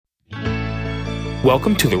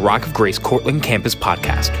Welcome to the Rock of Grace Cortland Campus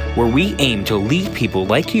podcast, where we aim to lead people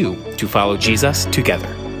like you to follow Jesus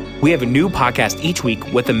together. We have a new podcast each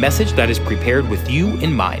week with a message that is prepared with you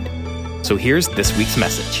in mind. So here's this week's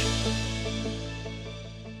message.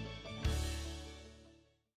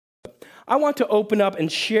 I want to open up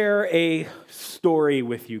and share a story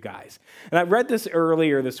with you guys. And I read this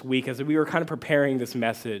earlier this week as we were kind of preparing this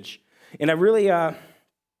message. And I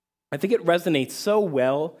think it resonates so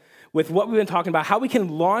well with what we've been talking about, how we can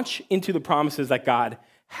launch into the promises that God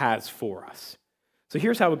has for us. So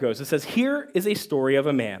here's how it goes. It says, here is a story of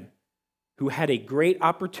a man who had a great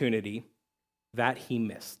opportunity that he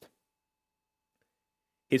missed.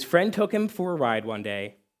 His friend took him for a ride one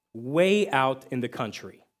day, way out in the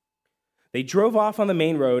country. They drove off on the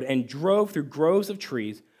main road and drove through groves of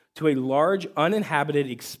trees to a large, uninhabited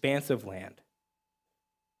expanse of land.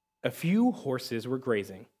 A few horses were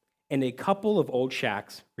grazing, and a couple of old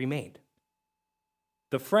shacks remained.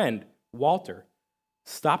 The friend, Walter,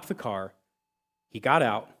 stopped the car, he got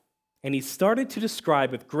out, and he started to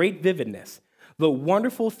describe with great vividness the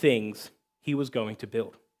wonderful things he was going to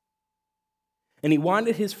build. And he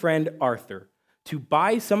wanted his friend Arthur to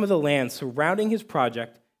buy some of the land surrounding his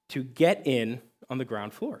project to get in on the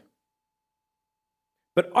ground floor.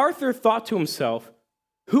 But Arthur thought to himself,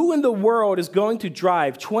 who in the world is going to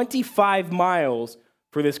drive 25 miles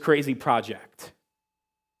for this crazy project?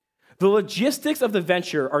 The logistics of the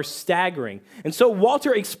venture are staggering. And so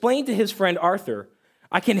Walter explained to his friend Arthur,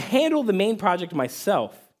 I can handle the main project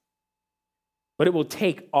myself, but it will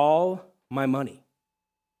take all my money.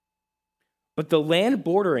 But the land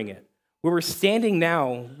bordering it, where we're standing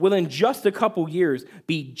now, will in just a couple years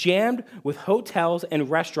be jammed with hotels and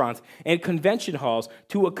restaurants and convention halls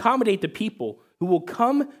to accommodate the people who will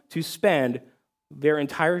come to spend their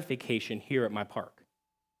entire vacation here at my park.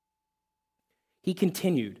 He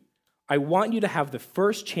continued, I want you to have the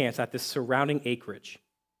first chance at this surrounding acreage,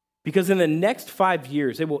 because in the next 5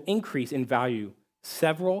 years, it will increase in value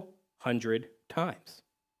several hundred times.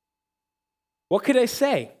 What could I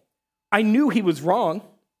say? I knew he was wrong.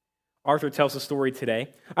 Arthur tells the story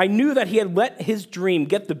today. I knew that he had let his dream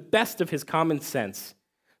get the best of his common sense.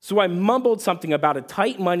 So I mumbled something about a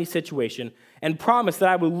tight money situation and promised that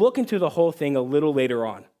I would look into the whole thing a little later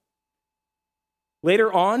on.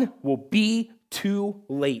 Later on will be too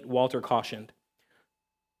late, Walter cautioned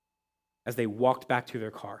as they walked back to their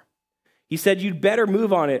car. He said, you'd better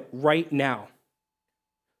move on it right now.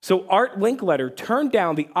 So Art Linkletter turned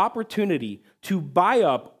down the opportunity to buy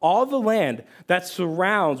up all the land that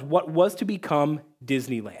surrounds what was to become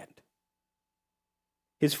Disneyland.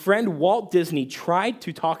 His friend Walt Disney tried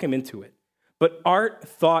to talk him into it, but Art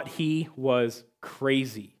thought he was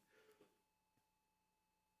crazy.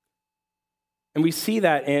 And we see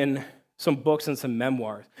that in some books and some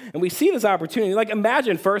memoirs. And we see this opportunity. Like,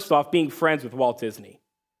 imagine, first off, being friends with Walt Disney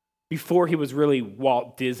before he was really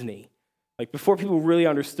Walt Disney. Like, before people really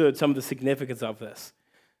understood some of the significance of this.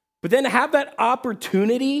 But then have that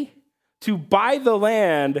opportunity to buy the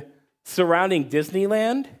land surrounding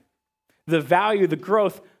Disneyland, the value, the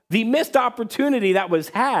growth, the missed opportunity that was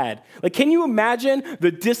had. Like, can you imagine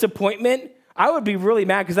the disappointment? I would be really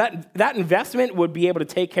mad because that investment would be able to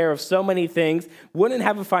take care of so many things, wouldn't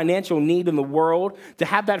have a financial need in the world, to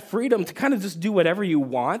have that freedom to kind of just do whatever you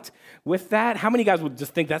want with that. How many guys would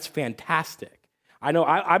just think that's fantastic? I know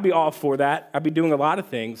I'd be all for that. I'd be doing a lot of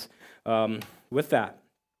things with that.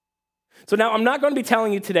 So now I'm not going to be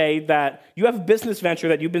telling you today that you have a business venture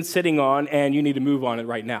that you've been sitting on and you need to move on it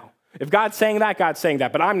right now. If God's saying that, God's saying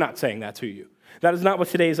that, but I'm not saying that to you. That is not what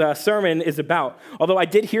today's sermon is about. Although I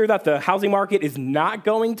did hear that the housing market is not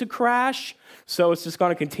going to crash, so it's just going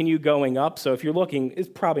to continue going up. So if you're looking, it's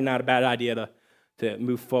probably not a bad idea to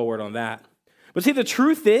move forward on that. But see, the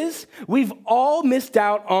truth is, we've all missed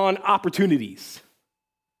out on opportunities.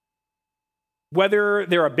 Whether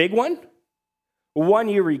they're a big one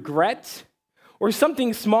you regret, or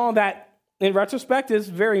something small that, in retrospect, is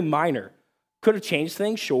very minor. Could have changed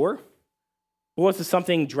things, sure. Was it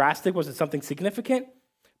something drastic? Was it something significant?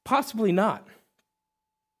 Possibly not.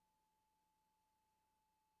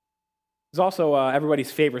 It's also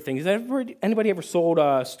everybody's favorite thing. Has anybody ever sold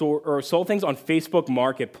sold things on Facebook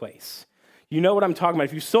Marketplace? You know what I'm talking about.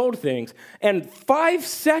 If you sold things, and 5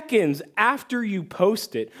 seconds after you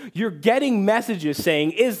post it, you're getting messages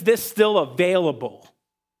saying, is this still available?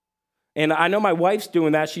 And I know my wife's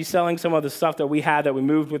doing that. She's selling some of the stuff that we had that we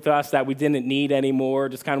moved with us that we didn't need anymore.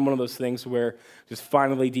 Just kind of one of those things where just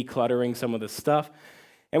finally decluttering some of the stuff.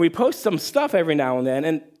 And we post some stuff every now and then,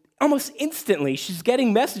 and almost instantly she's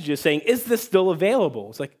getting messages saying, is this still available?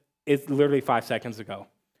 It's like, it's literally 5 seconds ago.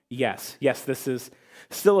 Yes, this is.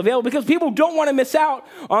 still available because people don't want to miss out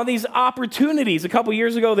on these opportunities. A couple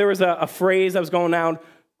years ago, there was a phrase that was going around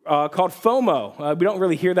called FOMO. We don't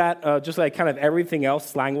really hear that, just like kind of everything else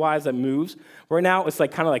slang-wise that moves. Right now, it's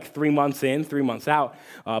like kind of like 3 months in, 3 months out.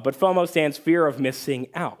 But FOMO stands fear of missing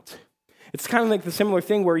out. It's kind of like the similar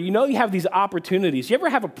thing where you have these opportunities. You ever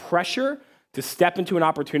have a pressure to step into an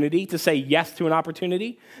opportunity, to say yes to an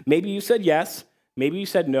opportunity? Maybe you said yes. Maybe you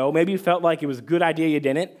said no. Maybe you felt like it was a good idea you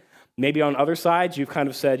didn't. Maybe on other sides, you've kind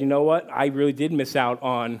of said, you know what? I really did miss out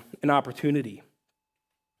on an opportunity.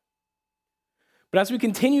 But as we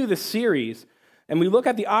continue this series and we look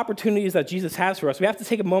at the opportunities that Jesus has for us, we have to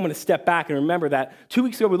take a moment to step back and remember that 2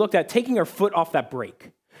 weeks ago we looked at taking our foot off that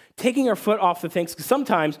brake, taking our foot off the things, because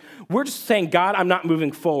sometimes we're just saying, God, I'm not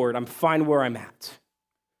moving forward. I'm fine where I'm at.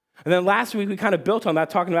 And then last week we kind of built on that,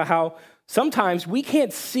 talking about how sometimes we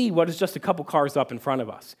can't see what is just a couple cars up in front of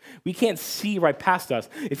us. We can't see right past us.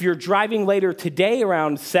 If you're driving later today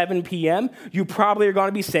around 7 p.m., you probably are going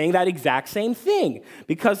to be saying that exact same thing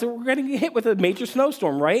because we're getting hit with a major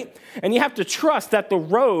snowstorm, right? And you have to trust that the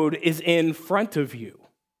road is in front of you.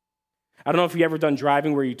 I don't know if you've ever done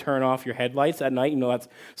driving where you turn off your headlights at night. That's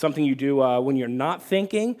something you do when you're not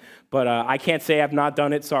thinking, but I can't say I've not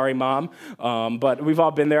done it. Sorry, Mom. But we've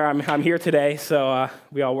all been there. I'm here today, so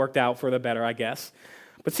we all worked out for the better, I guess.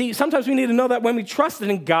 But see, sometimes we need to know that when we trust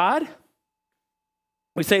in God,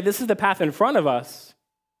 we say this is the path in front of us,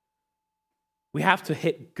 we have to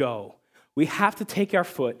hit go. We have to take our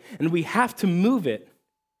foot, and we have to move it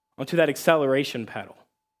onto that acceleration pedal.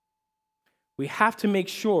 We have to make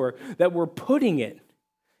sure that we're putting it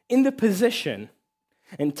in the position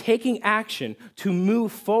and taking action to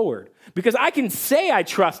move forward. Because I can say I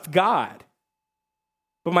trust God,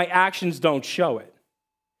 but my actions don't show it.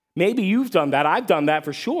 Maybe you've done that. I've done that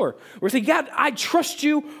for sure. We're saying, God, I trust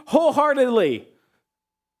you wholeheartedly.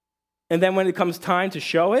 And then when it comes time to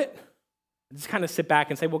show it, I just kind of sit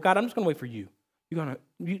back and say, well, God, I'm just going to wait for you.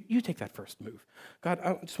 You take that first move. God,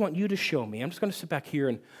 I just want you to show me. I'm just going to sit back here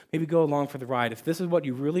and maybe go along for the ride. If this is what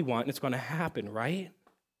you really want, it's going to happen, right?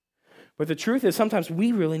 But the truth is sometimes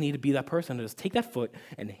we really need to be that person to just take that foot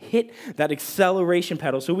and hit that acceleration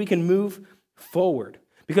pedal so we can move forward.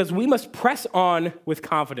 Because we must press on with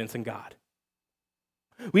confidence in God.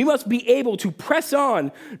 We must be able to press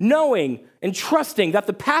on knowing and trusting that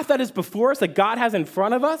the path that is before us, that God has in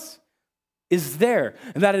front of us, is there,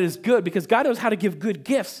 and that it is good, because God knows how to give good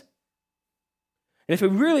gifts. And if I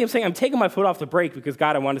really am saying, I'm taking my foot off the brake because,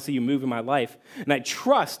 God, I want to see you move in my life, and I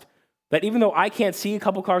trust that even though I can't see a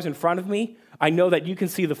couple cars in front of me, I know that you can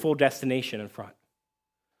see the full destination in front.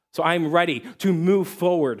 So I'm ready to move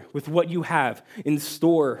forward with what you have in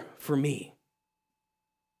store for me.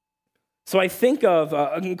 So I think of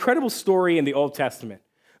an incredible story in the Old Testament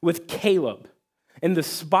with Caleb and the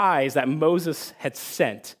spies that Moses had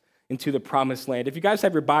sent into the promised land. If you guys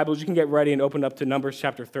have your Bibles, you can get ready and open up to Numbers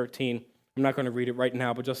chapter 13. I'm not going to read it right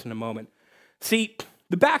now, but just in a moment. See,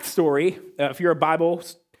 the backstory, if you're a Bible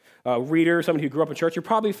reader, somebody who grew up in church, you're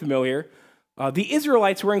probably familiar. The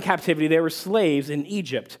Israelites were in captivity. They were slaves in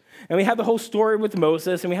Egypt. And we had the whole story with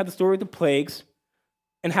Moses, and we had the story with the plagues,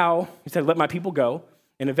 and how he said, let my people go.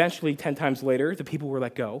 And eventually, 10 times later, the people were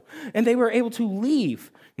let go, and they were able to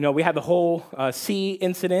leave. We had the whole sea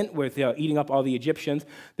incident with eating up all the Egyptians.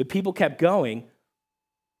 The people kept going.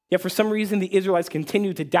 Yet for some reason, the Israelites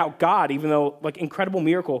continued to doubt God, even though incredible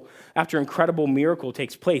miracle after incredible miracle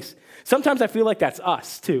takes place. Sometimes I feel like that's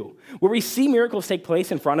us too, where we see miracles take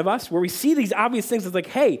place in front of us, where we see these obvious things. It's like,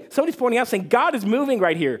 hey, somebody's pointing out saying, God is moving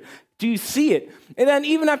right here. Do you see it? And then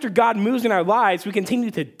even after God moves in our lives, we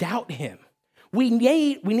continue to doubt him. We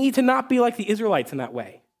need to not be like the Israelites in that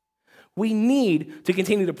way. We need to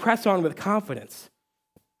continue to press on with confidence.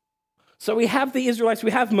 So we have the Israelites,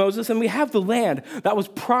 we have Moses, and we have the land that was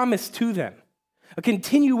promised to them. A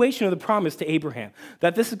continuation of the promise to Abraham,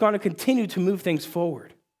 that this is going to continue to move things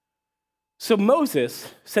forward. So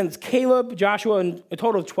Moses sends Caleb, Joshua, and a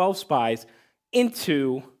total of 12 spies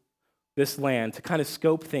into this land to kind of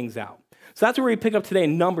scope things out. So that's where we pick up today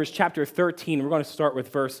in Numbers chapter 13. We're going to start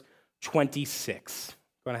with verse 26.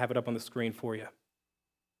 I'm going to have it up on the screen for you.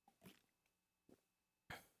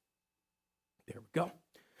 There we go.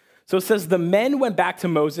 So it says, the men went back to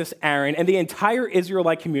Moses, Aaron, and the entire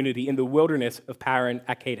Israelite community in the wilderness of Paran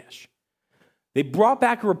at Kadesh. They brought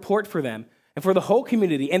back a report for them and for the whole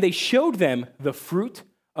community, and they showed them the fruit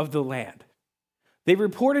of the land. They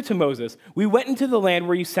reported to Moses, we went into the land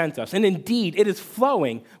where you sent us, and indeed it is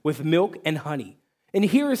flowing with milk and honey. And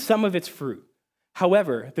here is some of its fruit.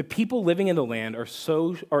 However, the people living in the land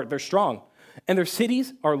they're strong, and their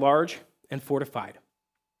cities are large and fortified.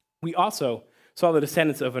 We also saw the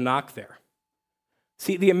descendants of Anak there.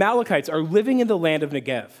 See, the Amalekites are living in the land of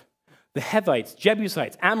Negev. The Hittites,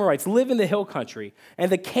 Jebusites, Amorites live in the hill country,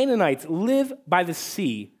 and the Canaanites live by the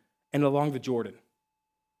sea and along the Jordan.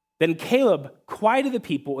 Then Caleb quieted the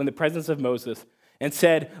people in the presence of Moses and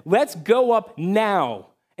said, "Let's go up now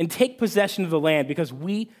and take possession of the land, because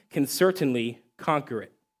we can certainly conquer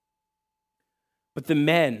it." But the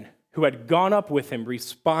men who had gone up with him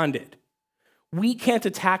responded, "We can't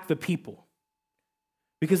attack the people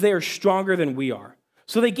because they are stronger than we are."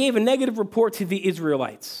 So they gave a negative report to the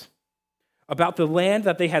Israelites about the land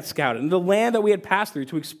that they had scouted. And the land that we had passed through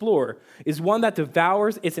to explore is one that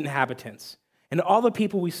devours its inhabitants. And all the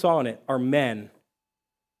people we saw in it are men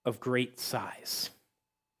of great size.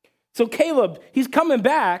 So Caleb, he's coming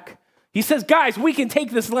back. He says, "Guys, we can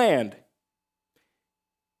take this land."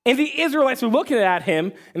 And the Israelites are looking at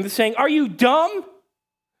him and they're saying, "Are you dumb?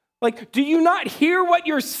 Like, do you not hear what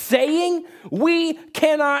you're saying? We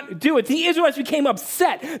cannot do it." The Israelites became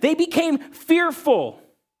upset. They became fearful.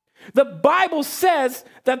 The Bible says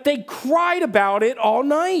that they cried about it all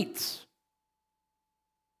night.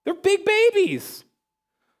 They're big babies.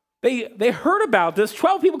 They heard about this.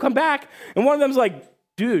 12 people come back, and one of them's like,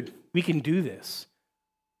 "Dude, we can do this."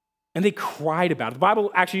 And they cried about it. The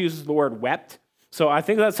Bible actually uses the word wept. So I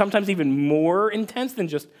think that's sometimes even more intense than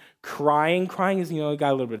just crying. Crying is,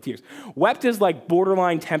 got a little bit of tears. Wept is like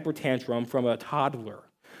borderline temper tantrum from a toddler,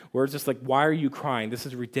 where it's just like, "Why are you crying? This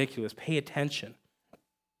is ridiculous. Pay attention."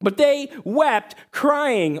 But they wept,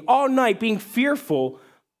 crying all night, being fearful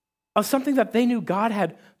of something that they knew God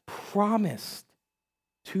had promised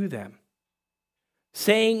to them.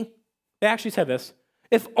 Saying, they actually said this,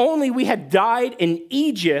 "If only we had died in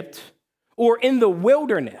Egypt or in the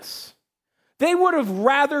wilderness." They would have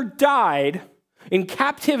rather died in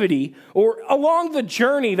captivity or along the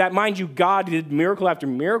journey that, mind you, God did miracle after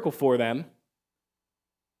miracle for them,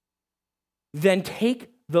 than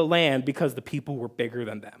take the land because the people were bigger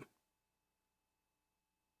than them.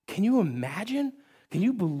 Can you imagine? Can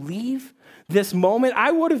you believe this moment?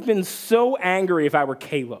 I would have been so angry if I were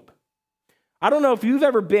Caleb. I don't know if you've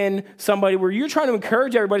ever been somebody where you're trying to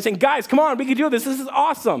encourage everybody, saying, "Guys, come on, we can do this. This is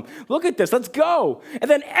awesome. Look at this. Let's go." And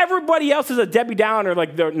then everybody else is a Debbie Downer,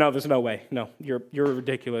 like, "No, there's no way. No, you're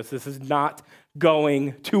ridiculous. This is not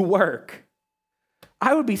going to work."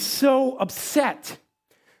 I would be so upset.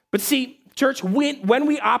 But see, church, when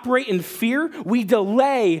we operate in fear, we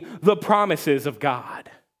delay the promises of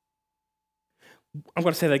God. I'm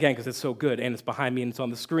going to say that again because it's so good, and it's behind me and it's on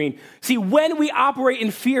the screen. See, when we operate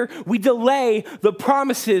in fear, we delay the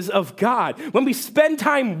promises of God. When we spend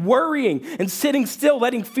time worrying and sitting still,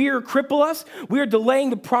 letting fear cripple us, we are delaying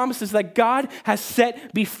the promises that God has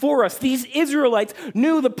set before us. These Israelites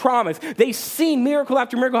knew the promise. They've seen miracle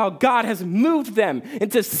after miracle how God has moved them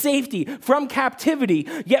into safety from captivity.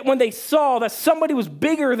 Yet when they saw that somebody was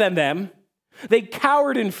bigger than them, they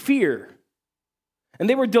cowered in fear. And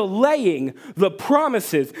they were delaying the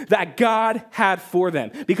promises that God had for them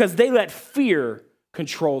because they let fear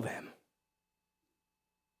control them.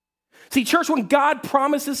 See, church, when God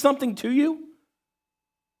promises something to you,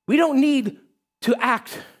 we don't need to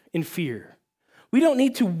act in fear. We don't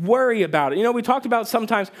need to worry about it. We talked about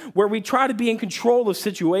sometimes where we try to be in control of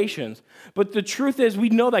situations. But the truth is, we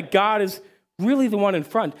know that God is really the one in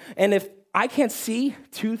front. And if I can't see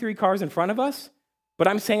 2-3 cars in front of us, but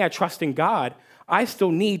I'm saying I trust in God, I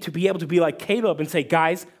still need to be able to be like Caleb and say,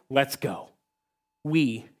 "Guys, let's go.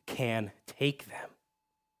 We can take them."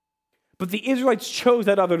 But the Israelites chose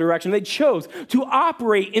that other direction. They chose to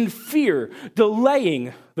operate in fear,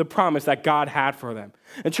 delaying the promise that God had for them.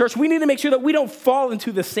 And church, we need to make sure that we don't fall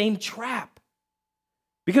into the same trap.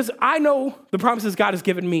 Because I know the promises God has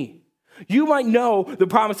given me. You might know the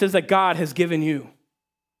promises that God has given you.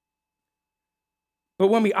 But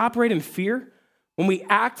when we operate in fear, when we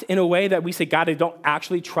act in a way that we say, "God, I don't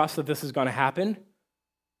actually trust that this is going to happen,"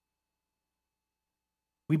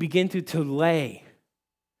 we begin to delay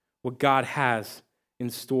what God has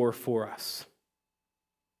in store for us.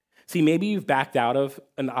 See, maybe you've backed out of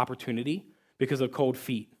an opportunity because of cold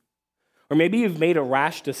feet. Or maybe you've made a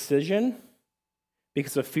rash decision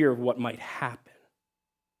because of fear of what might happen.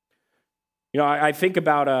 I think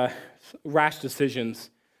about rash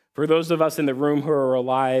decisions. For those of us in the room who are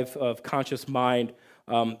alive, of conscious mind,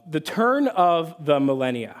 the turn of the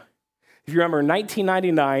millennia. If you remember,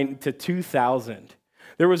 1999 to 2000,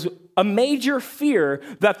 there was a major fear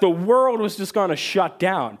that the world was just going to shut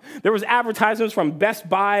down. There was advertisements from Best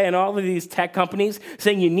Buy and all of these tech companies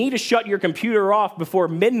saying you need to shut your computer off before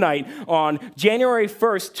midnight on January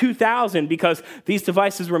 1st, 2000, because these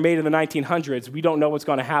devices were made in the 1900s. We don't know what's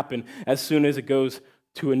going to happen as soon as it goes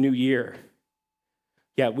to a new year.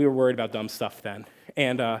 Yeah, we were worried about dumb stuff then.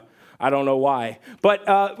 And I don't know why. But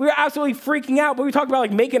we were absolutely freaking out. But we talked about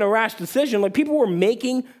like making a rash decision. Like people were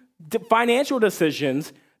making financial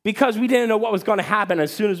decisions because we didn't know what was going to happen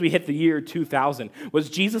as soon as we hit the year 2000. Was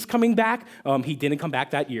Jesus coming back? He didn't come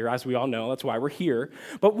back that year, as we all know. That's why we're here.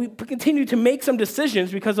 But we continued to make some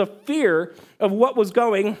decisions because of fear of what was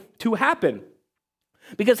going to happen.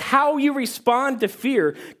 Because how you respond to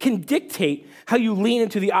fear can dictate how you lean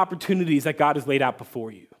into the opportunities that God has laid out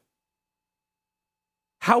before you.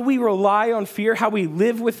 How we rely on fear, how we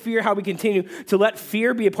live with fear, how we continue to let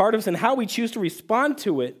fear be a part of us, and how we choose to respond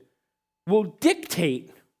to it will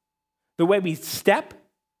dictate the way we step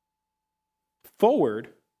forward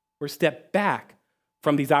or step back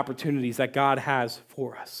from these opportunities that God has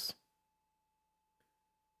for us.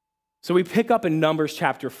 So we pick up in Numbers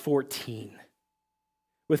chapter 14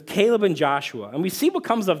 with Caleb and Joshua, and we see what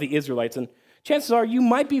comes of the Israelites. And chances are you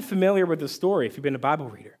might be familiar with this story if you've been a Bible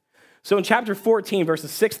reader. So in chapter 14, verses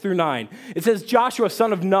 6 through 9, it says, Joshua,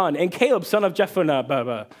 son of Nun, and Caleb, son of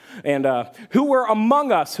Jephunneh, who were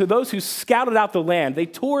among us, those who scouted out the land, they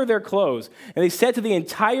tore their clothes, and they said to the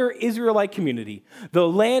entire Israelite community, the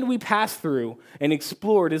land we passed through and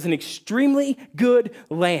explored is an extremely good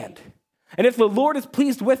land. And if the Lord is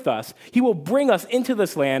pleased with us, he will bring us into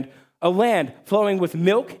this land, a land flowing with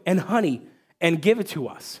milk and honey, and give it to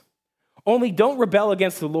us. Only don't rebel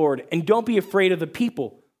against the Lord, and don't be afraid of the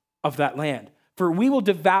people of that land, for we will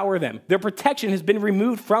devour them. Their protection has been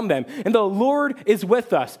removed from them, and the Lord is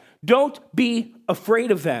with us. Don't be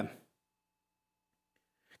afraid of them.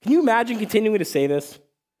 Can you imagine continuing to say this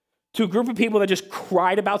to a group of people that just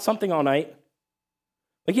cried about something all night?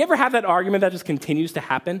 Like, you ever have that argument that just continues to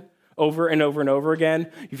happen over and over and over again?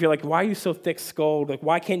 You feel like, why are you so thick-skulled? Like,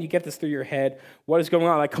 why can't you get this through your head? What is going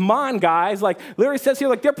on? Like, come on, guys. Like, literally says here,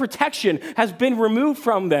 like, their protection has been removed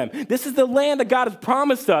from them. This is the land that God has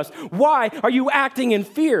promised us. Why are you acting in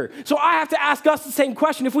fear? So I have to ask us the same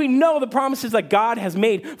question. If we know the promises that God has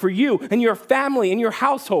made for you and your family and your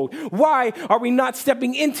household, why are we not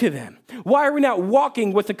stepping into them? Why are we not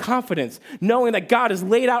walking with the confidence, knowing that God has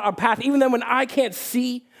laid out our path, even then when I can't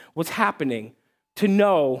see what's happening, to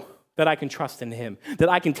know that I can trust in him, that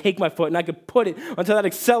I can take my foot and I can put it onto that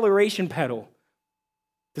acceleration pedal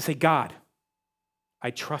to say, God, I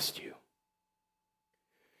trust you.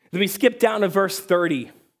 Then we skip down to verse 30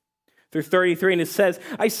 through 33, and it says,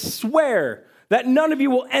 I swear that none of you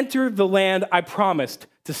will enter the land I promised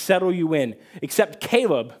to settle you in, except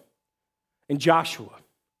Caleb and Joshua.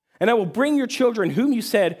 And I will bring your children, whom you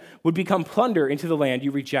said would become plunder, into the land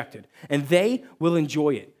you rejected, and they will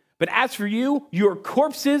enjoy it. But as for you, your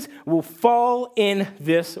corpses will fall in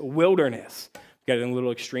this wilderness. Got it a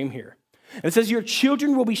little extreme here. And it says, your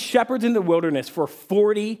children will be shepherds in the wilderness for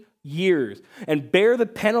 40 years and bear the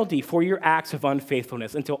penalty for your acts of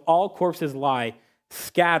unfaithfulness until all corpses lie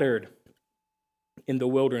scattered in the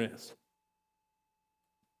wilderness.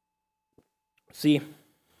 See,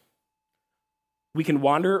 we can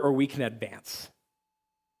wander or we can advance.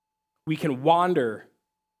 We can wander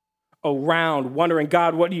around wondering,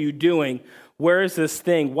 God, what are you doing? Where is this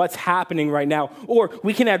thing? What's happening right now? Or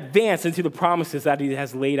we can advance into the promises that he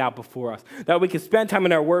has laid out before us. That we can spend time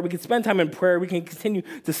in our word. We can spend time in prayer. We can continue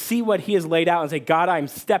to see what he has laid out and say, God, I'm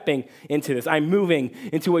stepping into this. I'm moving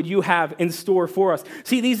into what you have in store for us.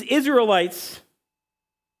 See, these Israelites,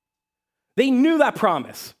 they knew that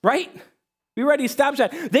promise, right? We already established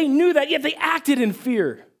that. They knew that, yet they acted in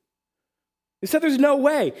fear. They said there's no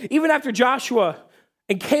way. Even after Joshua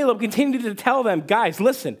and Caleb continued to tell them, guys,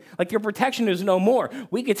 listen, like your protection is no more.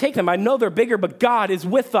 We can take them. I know they're bigger, but God is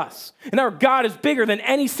with us. And our God is bigger than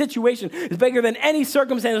any situation, is bigger than any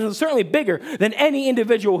circumstance, and certainly bigger than any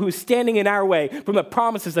individual who's standing in our way from the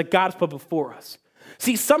promises that God has put before us.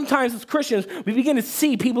 See, sometimes as Christians, we begin to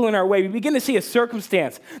see people in our way. We begin to see a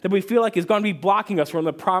circumstance that we feel like is going to be blocking us from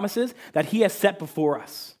the promises that he has set before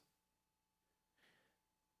us.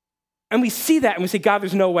 And we see that and we say, God,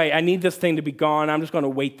 there's no way. I need this thing to be gone. I'm just going to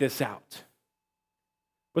wait this out.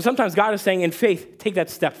 But sometimes God is saying, in faith, take that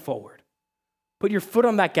step forward. Put your foot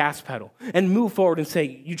on that gas pedal and move forward and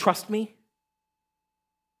say, you trust me?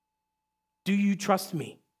 Do you trust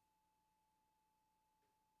me?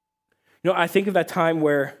 You know, I think of that time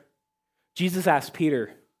where Jesus asked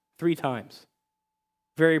Peter 3 times,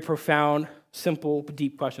 very profound, simple,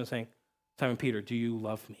 deep question saying, Simon Peter, do you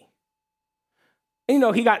love me? And, you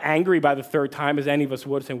know, he got angry by the 3rd time, as any of us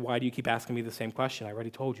would, saying, why do you keep asking me the same question? I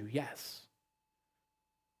already told you, yes.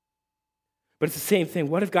 But it's the same thing.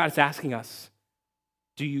 What if God is asking us,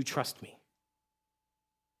 do you trust me?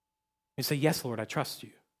 And say, yes, Lord, I trust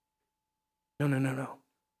you. No.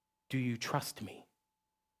 Do you trust me?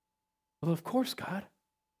 Well, of course, God.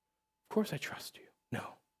 course I trust you. No.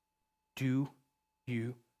 Do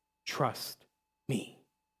you trust me?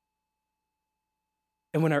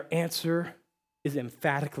 And when our answer is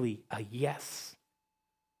emphatically a yes,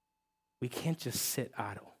 we can't just sit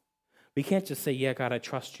idle. We can't just say, yeah, God, I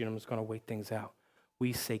trust you, and I'm just going to wait things out.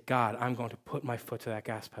 We say, God, I'm going to put my foot to that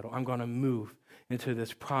gas pedal. I'm going to move into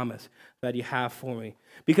this promise that you have for me.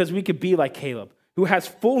 Because we could be like Caleb, who has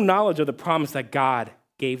full knowledge of the promise that God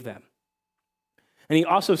gave them. And he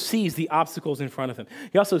also sees the obstacles in front of him.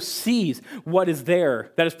 He also sees what is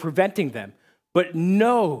there that is preventing them, but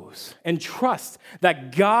knows and trusts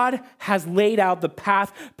that God has laid out the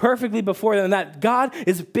path perfectly before them, and that God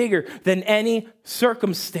is bigger than any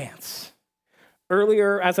circumstance.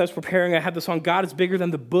 Earlier, as I was preparing, I had the song, God is Bigger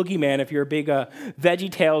Than the Boogeyman, if you're a big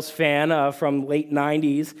VeggieTales fan from late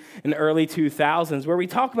 90s and early 2000s, where we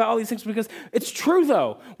talk about all these things because it's true,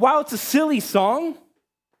 though. While it's a silly song,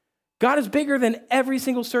 God is bigger than every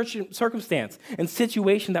single circumstance and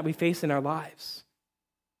situation that we face in our lives.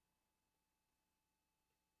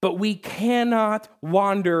 But we cannot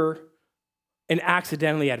wander and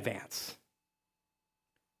accidentally advance.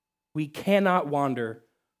 We cannot wander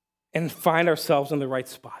and find ourselves in the right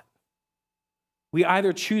spot. We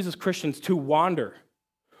either choose as Christians to wander,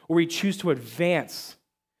 or we choose to advance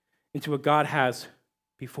into what God has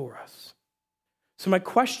before us. So my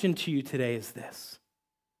question to you today is this: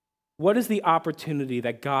 what is the opportunity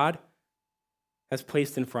that God has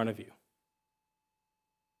placed in front of you?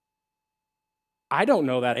 I don't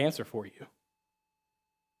know that answer for you.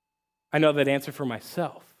 I know that answer for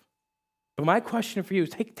myself. But my question for you is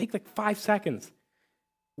take like 5 seconds.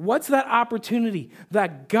 What's that opportunity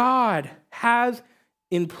that God has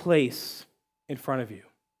in place in front of you?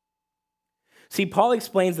 See, Paul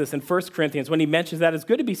explains this in 1 Corinthians when he mentions that it's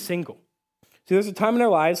good to be single. See, there's a time in our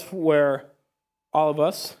lives where all of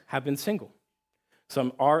us have been single.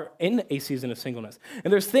 Some are in a season of singleness.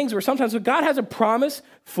 And there's things where sometimes when God has a promise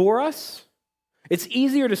for us, it's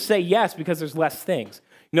easier to say yes because there's less things.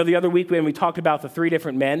 You know, the other week when we talked about the 3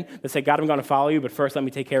 different men that say, God, I'm going to follow you, but first let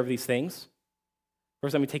me take care of these things.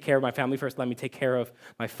 First, let me take care of my family. First, let me take care of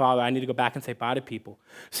my father. I need to go back and say bye to people.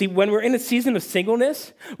 See, when we're in a season of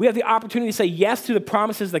singleness, we have the opportunity to say yes to the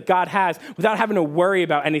promises that God has without having to worry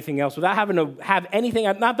about anything else, without having to have anything.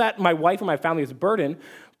 Not that my wife or my family is a burden,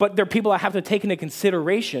 but they're people I have to take into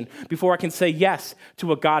consideration before I can say yes to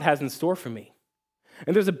what God has in store for me.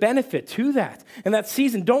 And there's a benefit to that. And that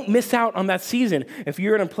season, don't miss out on that season if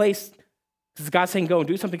you're in a place, because God's saying go and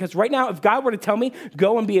do something. Because right now, if God were to tell me,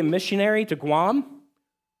 go and be a missionary to Guam,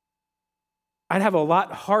 I'd have a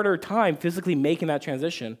lot harder time physically making that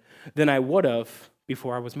transition than I would have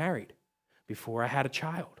before I was married, before I had a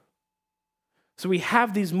child. So we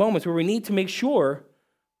have these moments where we need to make sure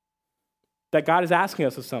that God is asking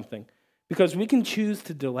us of something, because we can choose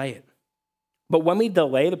to delay it. But when we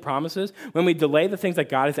delay the promises, when we delay the things that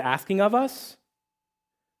God is asking of us,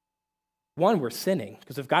 one, we're sinning,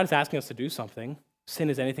 because if God is asking us to do something, sin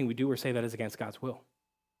is anything we do or say that is against God's will.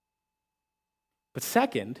 But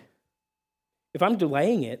second, if I'm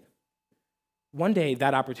delaying it, one day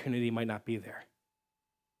that opportunity might not be there.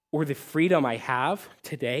 Or the freedom I have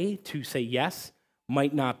today to say yes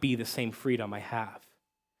might not be the same freedom I have.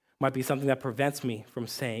 Might be something that prevents me from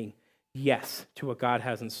saying yes to what God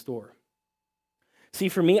has in store. See,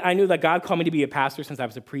 for me, I knew that God called me to be a pastor since I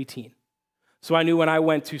was a preteen. So I knew when I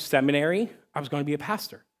went to seminary, I was going to be a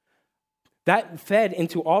pastor. That fed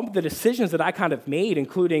into all the decisions that I kind of made,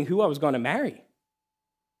 including who I was going to marry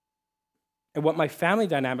and what my family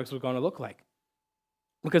dynamics were going to look like.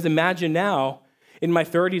 Because imagine now, in my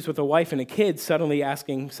 30s with a wife and a kid, suddenly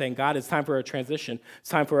saying, God, it's time for a transition. It's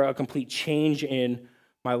time for a complete change in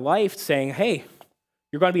my life, saying, hey,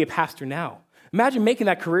 you're going to be a pastor now. Imagine making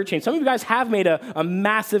that career change. Some of you guys have made a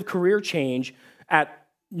massive career change at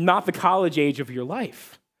not the college age of your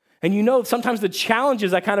life. And you know sometimes the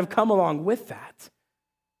challenges that kind of come along with that.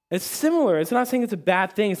 It's similar. It's not saying it's a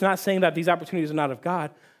bad thing. It's not saying that these opportunities are not of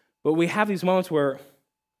God. But we have these moments where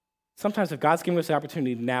sometimes if God's giving us the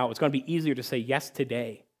opportunity now, it's going to be easier to say yes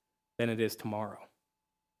today than it is tomorrow.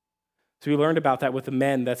 So we learned about that with the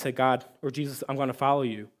men that said, God, or Jesus, I'm going to follow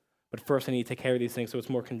you, but first I need to take care of these things so it's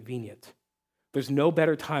more convenient. There's no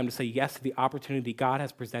better time to say yes to the opportunity God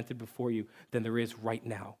has presented before you than there is right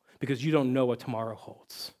now, because you don't know what tomorrow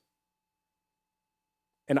holds.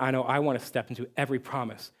 And I know I want to step into every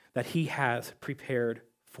promise that he has prepared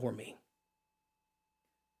for me.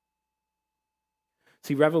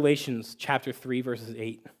 See, Revelations chapter 3, verses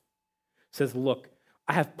 8 says, look,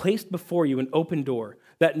 I have placed before you an open door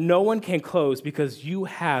that no one can close because you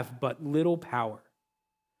have but little power.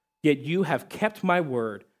 Yet you have kept my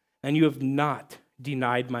word and you have not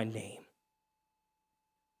denied my name.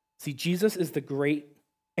 See, Jesus is the great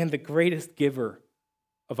and the greatest giver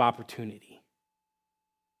of opportunity.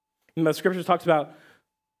 And the scripture talks about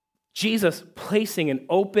Jesus placing an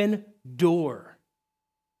open door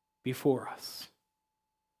before us.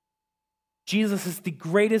 Jesus is the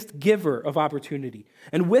greatest giver of opportunity.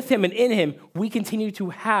 And with him and in him, we continue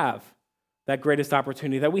to have that greatest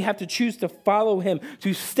opportunity, that we have to choose to follow him,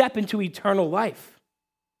 to step into eternal life.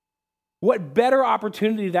 What better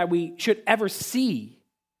opportunity that we should ever see,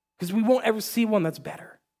 because we won't ever see one that's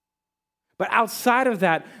better. But outside of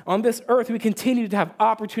that, on this earth, we continue to have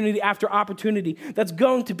opportunity after opportunity that's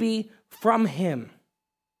going to be from him,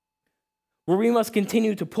 where we must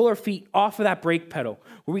continue to pull our feet off of that brake pedal,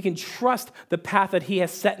 where we can trust the path that he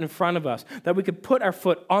has set in front of us, that we can put our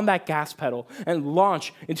foot on that gas pedal and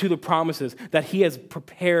launch into the promises that he has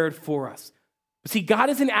prepared for us. See, God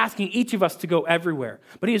isn't asking each of us to go everywhere,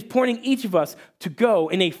 but he is pointing each of us to go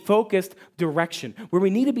in a focused direction, where we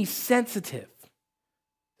need to be sensitive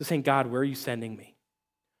to saying, God, where are you sending me?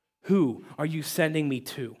 Who are you sending me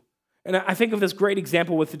to? And I think of this great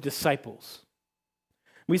example with the disciples.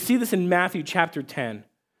 We see this in Matthew chapter 10.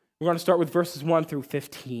 We're going to start with verses 1 through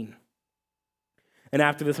 15. And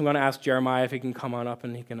after this, I'm going to ask Jeremiah if he can come on up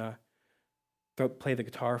and he can play the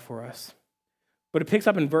guitar for us. But it picks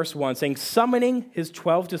up in verse 1, saying, summoning his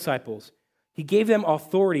 12 disciples, he gave them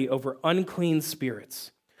authority over unclean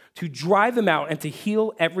spirits, to drive them out and to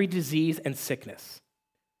heal every disease and sickness.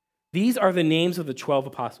 These are the names of the 12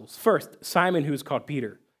 apostles. First, Simon, who is called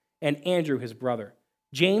Peter, and Andrew, his brother,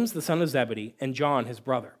 James, the son of Zebedee, and John, his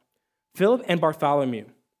brother, Philip and Bartholomew,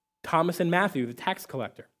 Thomas and Matthew, the tax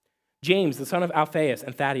collector, James, the son of Alphaeus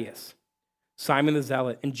and Thaddeus, Simon the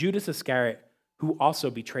Zealot, and Judas Iscariot, who also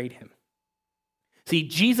betrayed him. See,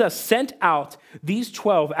 Jesus sent out these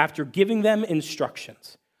 12 after giving them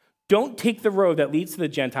instructions. Don't take the road that leads to the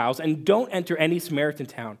Gentiles, and don't enter any Samaritan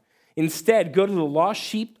town. Instead, go to the lost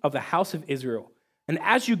sheep of the house of Israel. And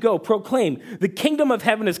as you go, proclaim, the kingdom of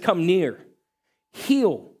heaven has come near.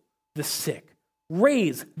 Heal the sick,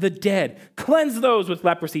 raise the dead, cleanse those with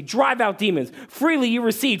leprosy, drive out demons. Freely you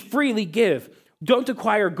receive, freely give. Don't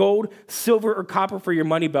acquire gold, silver, or copper for your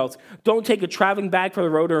money belts. Don't take a traveling bag for the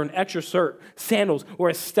road or an extra shirt, sandals, or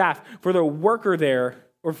a staff, for the worker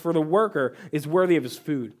is worthy of his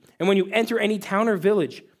food. And when you enter any town or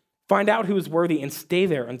village, find out who is worthy and stay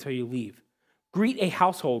there until you leave. Greet a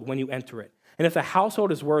household when you enter it. And if the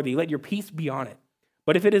household is worthy, let your peace be on it.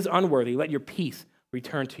 But if it is unworthy, let your peace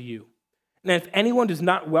return to you. And if anyone does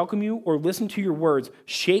not welcome you or listen to your words,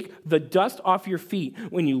 shake the dust off your feet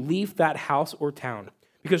when you leave that house or town.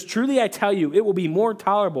 Because truly I tell you, it will be more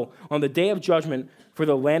tolerable on the day of judgment for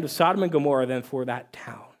the land of Sodom and Gomorrah than for that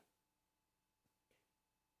town.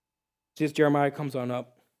 As Jeremiah comes on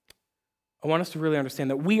up, I want us to really understand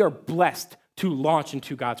that we are blessed to launch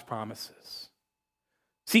into God's promises.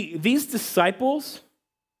 See, these disciples,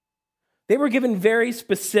 they were given very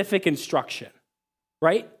specific instruction,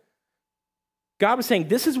 right? God was saying,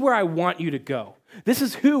 this is where I want you to go. This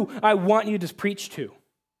is who I want you to preach to.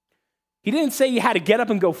 He didn't say you had to get up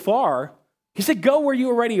and go far. He said, go where you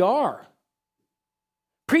already are.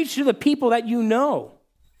 Preach to the people that you know.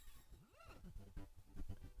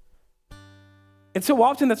 And so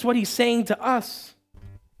often that's what he's saying to us.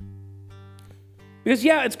 Because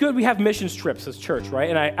yeah, it's good we have missions trips as church, right?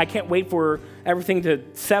 And I can't wait for everything to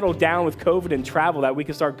settle down with COVID and travel, that we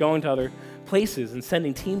can start going to other places and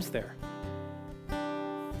sending teams there.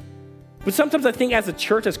 But sometimes I think as a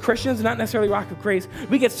church, as Christians, not necessarily Rock of Grace,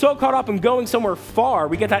 we get so caught up in going somewhere far.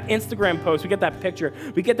 We get that Instagram post, we get that picture,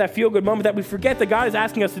 we get that feel-good moment that we forget that God is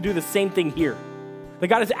asking us to do the same thing here. That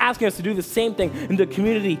God is asking us to do the same thing in the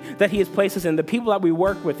community that he has placed us in, the people that we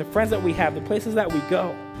work with, the friends that we have, the places that we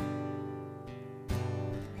go.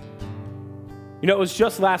 You know, it was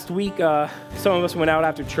just last week, some of us went out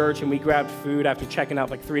after church and we grabbed food after checking out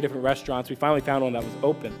like 3 different restaurants. We finally found one that was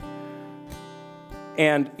open.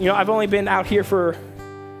 And, you know, I've only been out here for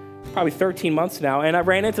probably 13 months now, and I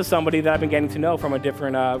ran into somebody that I've been getting to know from a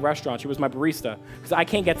different restaurant. She was my barista, because I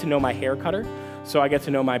can't get to know my hair cutter, so I get to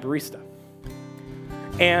know my barista.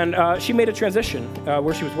 And she made a transition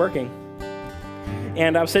where she was working.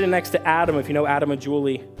 And I was sitting next to Adam, if you know Adam and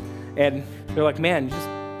Julie, and they're like, man, you just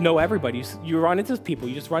know everybody. You run into people.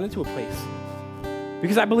 You just run into a place.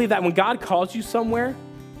 Because I believe that when God calls you somewhere,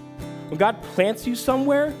 when God plants you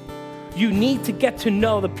somewhere, you need to get to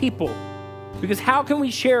know the people. Because how can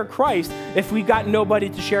we share Christ if we got nobody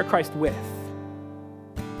to share Christ with?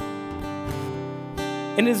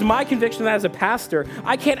 And it is my conviction that as a pastor,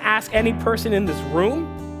 I can't ask any person in this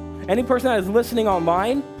room, any person that is listening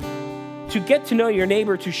online, to get to know your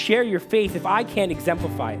neighbor, to share your faith if I can't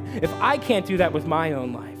exemplify it, if I can't do that with my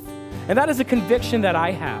own life. And that is a conviction that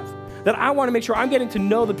I have, that I want to make sure I'm getting to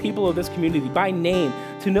know the people of this community by name,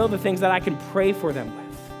 to know the things that I can pray for them with.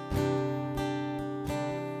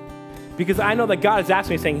 Because I know that God is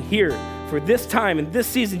asking me, saying, here, for this time and this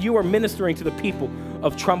season, you are ministering to the people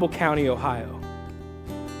of Trumbull County, Ohio.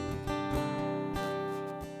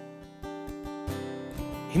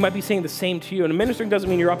 He might be saying the same to you. And ministering doesn't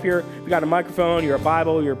mean you're up here, you got a microphone, you're a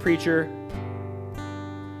Bible, you're a preacher.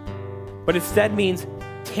 But instead means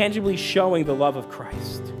tangibly showing the love of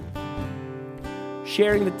Christ.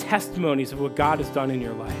 Sharing the testimonies of what God has done in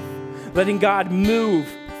your life. Letting God move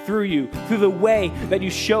through you, through the way that you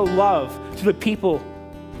show love to the people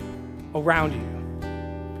around you.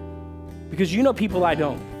 Because you know people I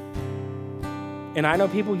don't. And I know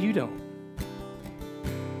people you don't.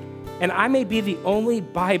 And I may be the only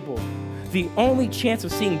Bible, the only chance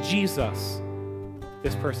of seeing Jesus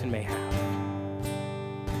this person may have.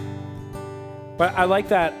 But I like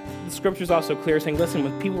that the scripture is also clear, saying, listen,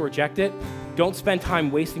 when people reject it, don't spend time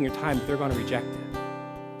wasting your time if they're going to reject it.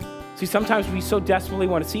 See, sometimes we so desperately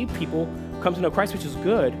want to see people come to know Christ, which is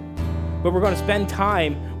good, but we're going to spend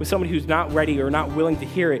time with somebody who's not ready or not willing to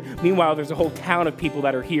hear it. Meanwhile, there's a whole town of people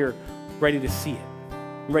that are here ready to see it,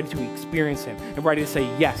 ready to experience him, and ready to say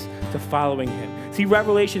yes to following him. See,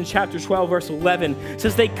 Revelation chapter 12, verse 11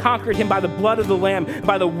 says they conquered him by the blood of the Lamb and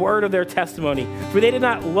by the word of their testimony, for they did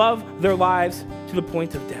not love their lives to the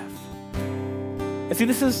point of death. And see,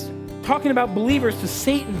 this is talking about believers to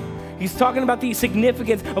Satan. He's talking about the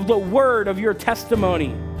significance of the word of your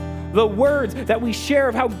testimony, the words that we share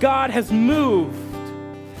of how God has moved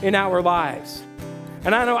in our lives.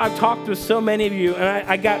 And I know I've talked with so many of you, and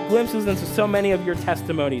I got glimpses into so many of your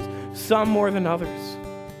testimonies, some more than others.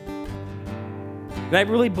 And I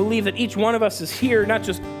really believe that each one of us is here, not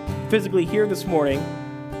just physically here this morning,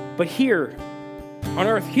 but here on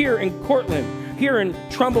earth, here in Cortland, here in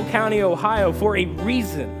Trumbull County, Ohio, for a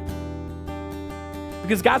reason.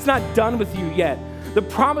 Because God's not done with you yet. The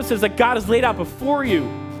promises that God has laid out before you,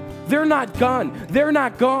 they're not gone. They're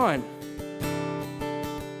not gone.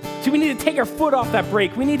 So we need to take our foot off that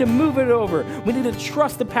brake. We need to move it over. We need to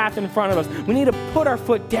trust the path in front of us. We need to put our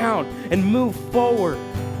foot down and move forward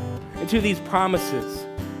into these promises.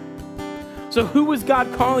 So who is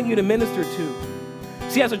God calling you to minister to?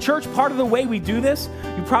 See, as a church, part of the way we do this,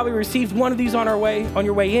 you probably received one of these on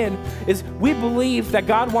your way in, is we believe that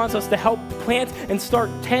God wants us to help plant and start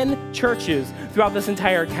 10 churches throughout this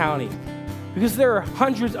entire county. Because there are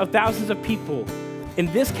hundreds of thousands of people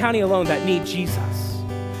in this county alone that need Jesus.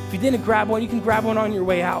 If you didn't grab one, you can grab one on your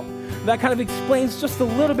way out. That kind of explains just a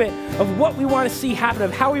little bit of what we want to see happen,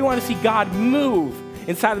 of how we want to see God move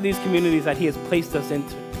inside of these communities that he has placed us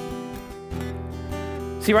into.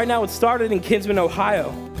 See, right now it started in Kinsman, Ohio.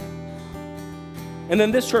 And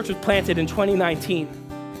then this church was planted in 2019.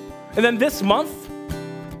 And then this month,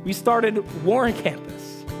 we started Warren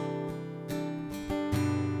Campus.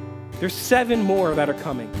 There's 7 more that are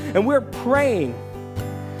coming. And we're praying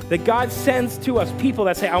that God sends to us people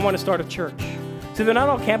that say, I want to start a church. So they're not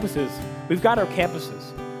all campuses. We've got our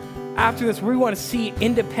campuses. After this, we want to see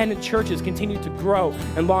independent churches continue to grow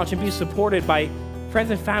and launch and be supported by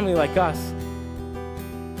friends and family like us.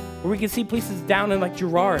 Where we can see places down in like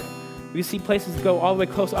Girard. We can see places go all the way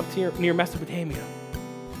close up to near Mesopotamia.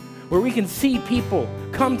 Where we can see people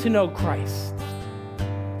come to know Christ.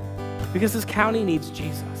 Because this county needs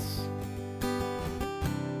Jesus.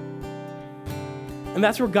 And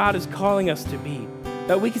that's where God is calling us to be.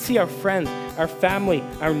 That we can see our friends, our family,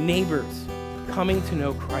 our neighbors coming to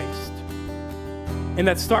know Christ. And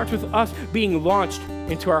that starts with us being launched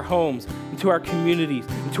into our homes, into our communities,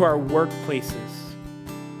 into our workplaces.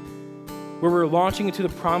 Where we're launching into the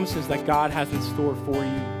promises that God has in store for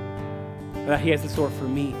you, that he has in store for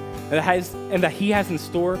me, and that he has in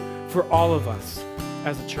store for all of us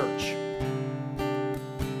as a church.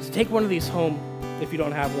 So take one of these home if you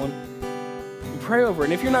don't have one, and pray over it.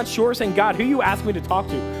 And if you're not sure, saying, God, who are you asking me to talk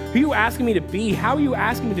to? Who are you asking me to be? How are you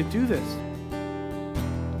asking me to do this?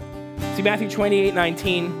 See, Matthew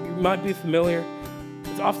 28:19, you might be familiar.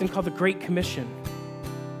 It's often called the Great Commission.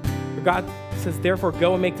 Where God says, therefore,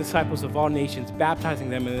 go and make disciples of all nations,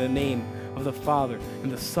 baptizing them in the name of the Father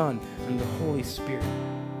and the Son and the Holy Spirit.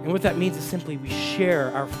 And what that means is simply we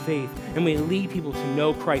share our faith and we lead people to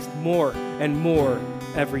know Christ more and more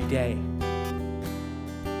every day.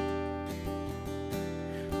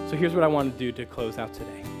 So here's what I want to do to close out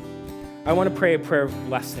today. I want to pray a prayer of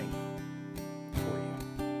blessing for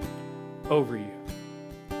you, over you,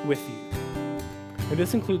 with you. And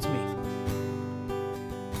this includes me.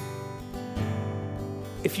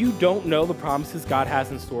 If you don't know the promises God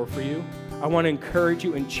has in store for you, I want to encourage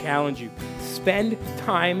you and challenge you. spend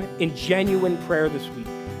time in genuine prayer this week.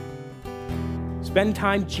 Spend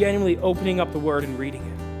time genuinely opening up the Word and reading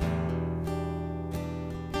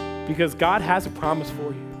it. Because God has a promise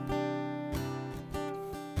for you.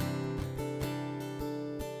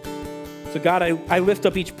 So God, I lift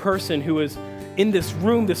up each person who is in this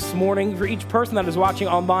room this morning, for each person that is watching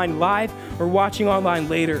online live or watching online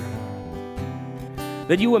later,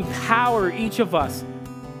 that you empower each of us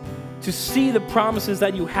to see the promises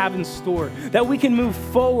that you have in store, that we can move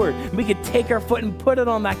forward, we can take our foot and put it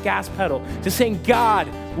on that gas pedal to saying, God,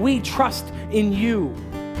 we trust in you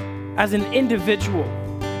as an individual,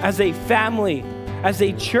 as a family, as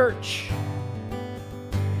a church.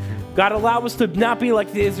 God, allow us to not be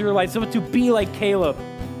like the Israelites, but to be like Caleb.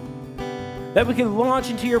 That we can launch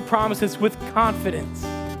into your promises with confidence.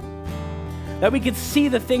 That we can see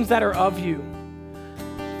the things that are of you.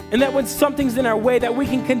 And that when something's in our way, that we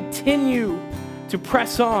can continue to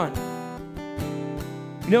press on.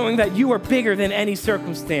 Knowing that you are bigger than any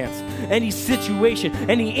circumstance, any situation,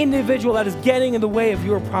 any individual that is getting in the way of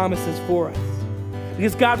your promises for us.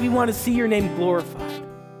 Because God, we want to see your name glorified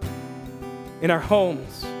in our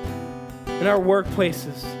homes, in our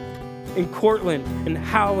workplaces, in Cortland, in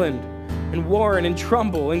Howland, in Warren, in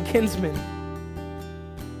Trumbull, in Kinsman.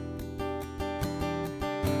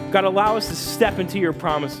 God, allow us to step into your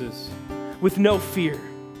promises with no fear,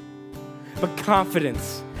 but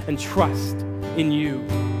confidence and trust in you.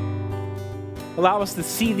 Allow us to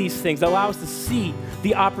see these things. Allow us to see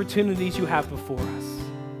the opportunities you have before us.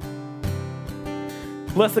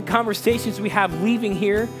 Bless the conversations we have leaving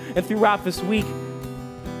here and throughout this week,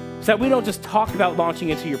 so that we don't just talk about launching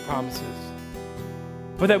into your promises,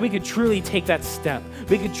 but that we could truly take that step.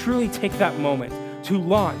 We could truly take that moment to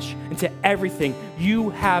launch into everything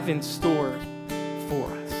you have in store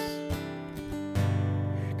for us.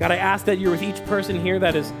 God, I ask that you're with each person here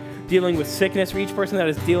that is dealing with sickness, or each person that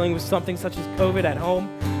is dealing with something such as COVID at home,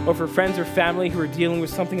 or for friends or family who are dealing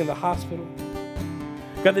with something in the hospital.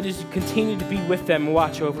 God, that you continue to be with them and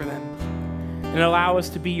watch over them, and allow us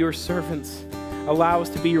to be your servants. Allow us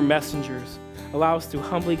to be your messengers. Allow us to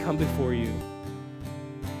humbly come before you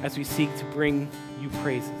as we seek to bring you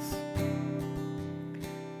praises.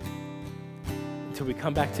 Until we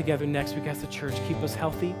come back together next week as a church, keep us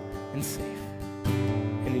healthy and safe.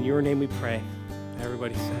 And in your name we pray.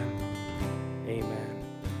 Everybody said, amen.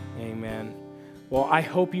 Amen. Well, I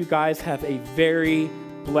hope you guys have a very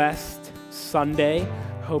blessed Sunday.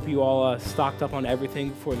 I hope you all stocked up on everything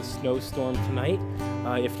before the snowstorm tonight.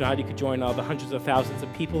 If not, you could join all the hundreds of thousands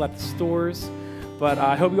of people at the stores. But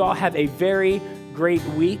I hope you all have a very great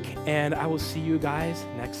week, and I will see you guys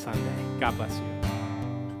next Sunday. God bless you.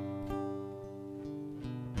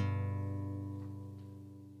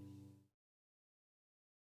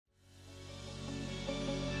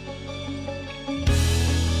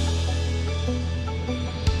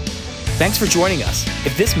 Thanks for joining us.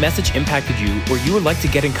 If this message impacted you or you would like to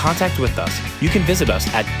get in contact with us, you can visit us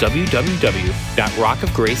at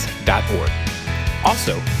www.rockofgrace.org.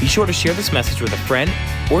 Also, be sure to share this message with a friend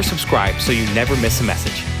or subscribe so you never miss a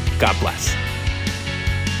message. God bless.